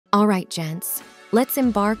All right, gents, let's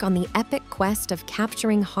embark on the epic quest of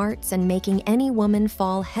capturing hearts and making any woman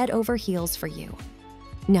fall head over heels for you.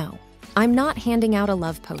 No, I'm not handing out a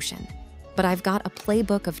love potion, but I've got a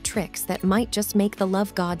playbook of tricks that might just make the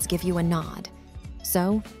love gods give you a nod.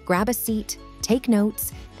 So, grab a seat, take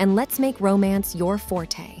notes, and let's make romance your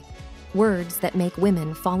forte. Words that make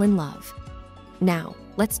women fall in love. Now,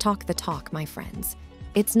 let's talk the talk, my friends.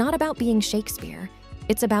 It's not about being Shakespeare.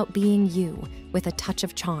 It's about being you with a touch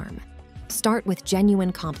of charm. Start with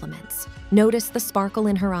genuine compliments. Notice the sparkle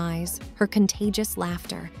in her eyes, her contagious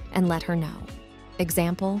laughter, and let her know.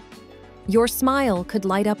 Example: your smile could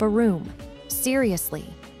light up a room.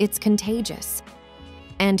 Seriously, it's contagious.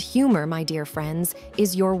 And humor, my dear friends,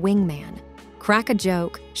 is your wingman. Crack a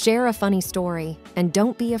joke, share a funny story, and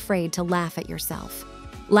don't be afraid to laugh at yourself.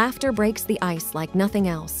 Laughter breaks the ice like nothing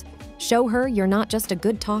else. Show her you're not just a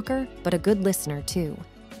good talker, but a good listener too.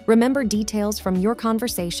 Remember details from your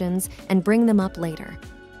conversations and bring them up later.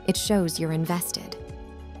 It shows you're invested.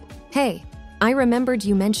 Hey, I remembered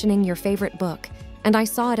you mentioning your favorite book, and I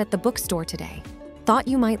saw it at the bookstore today. Thought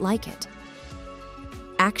you might like it.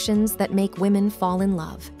 Actions that make women fall in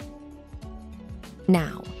love.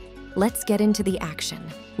 Now, let's get into the action,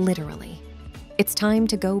 literally. It's time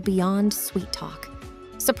to go beyond sweet talk.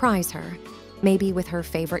 Surprise her, maybe with her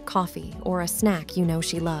favorite coffee or a snack you know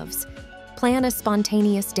she loves. Plan a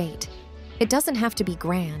spontaneous date. It doesn't have to be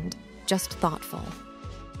grand, just thoughtful.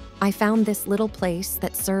 I found this little place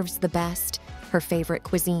that serves the best, her favorite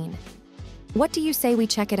cuisine. What do you say we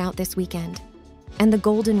check it out this weekend? And the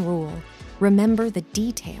golden rule: remember the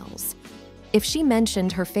details. If she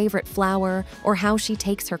mentioned her favorite flower or how she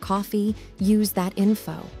takes her coffee, use that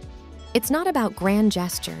info. It's not about grand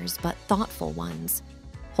gestures, but thoughtful ones.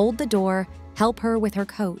 Hold the door, help her with her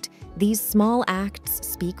coat. These small acts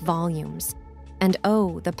speak volumes. And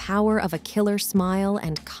oh, the power of a killer smile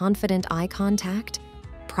and confident eye contact?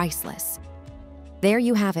 Priceless. There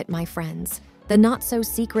you have it, my friends. The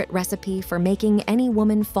not-so-secret recipe for making any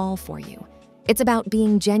woman fall for you. It's about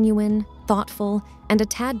being genuine, thoughtful, and a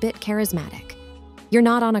tad bit charismatic. You're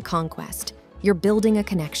not on a conquest. You're building a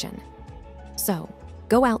connection. So,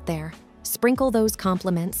 go out there, sprinkle those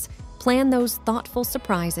compliments, plan those thoughtful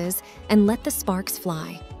surprises, and let the sparks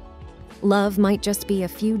fly. Love might just be a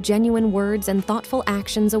few genuine words and thoughtful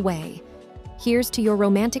actions away. Here's to your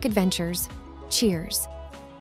romantic adventures. Cheers.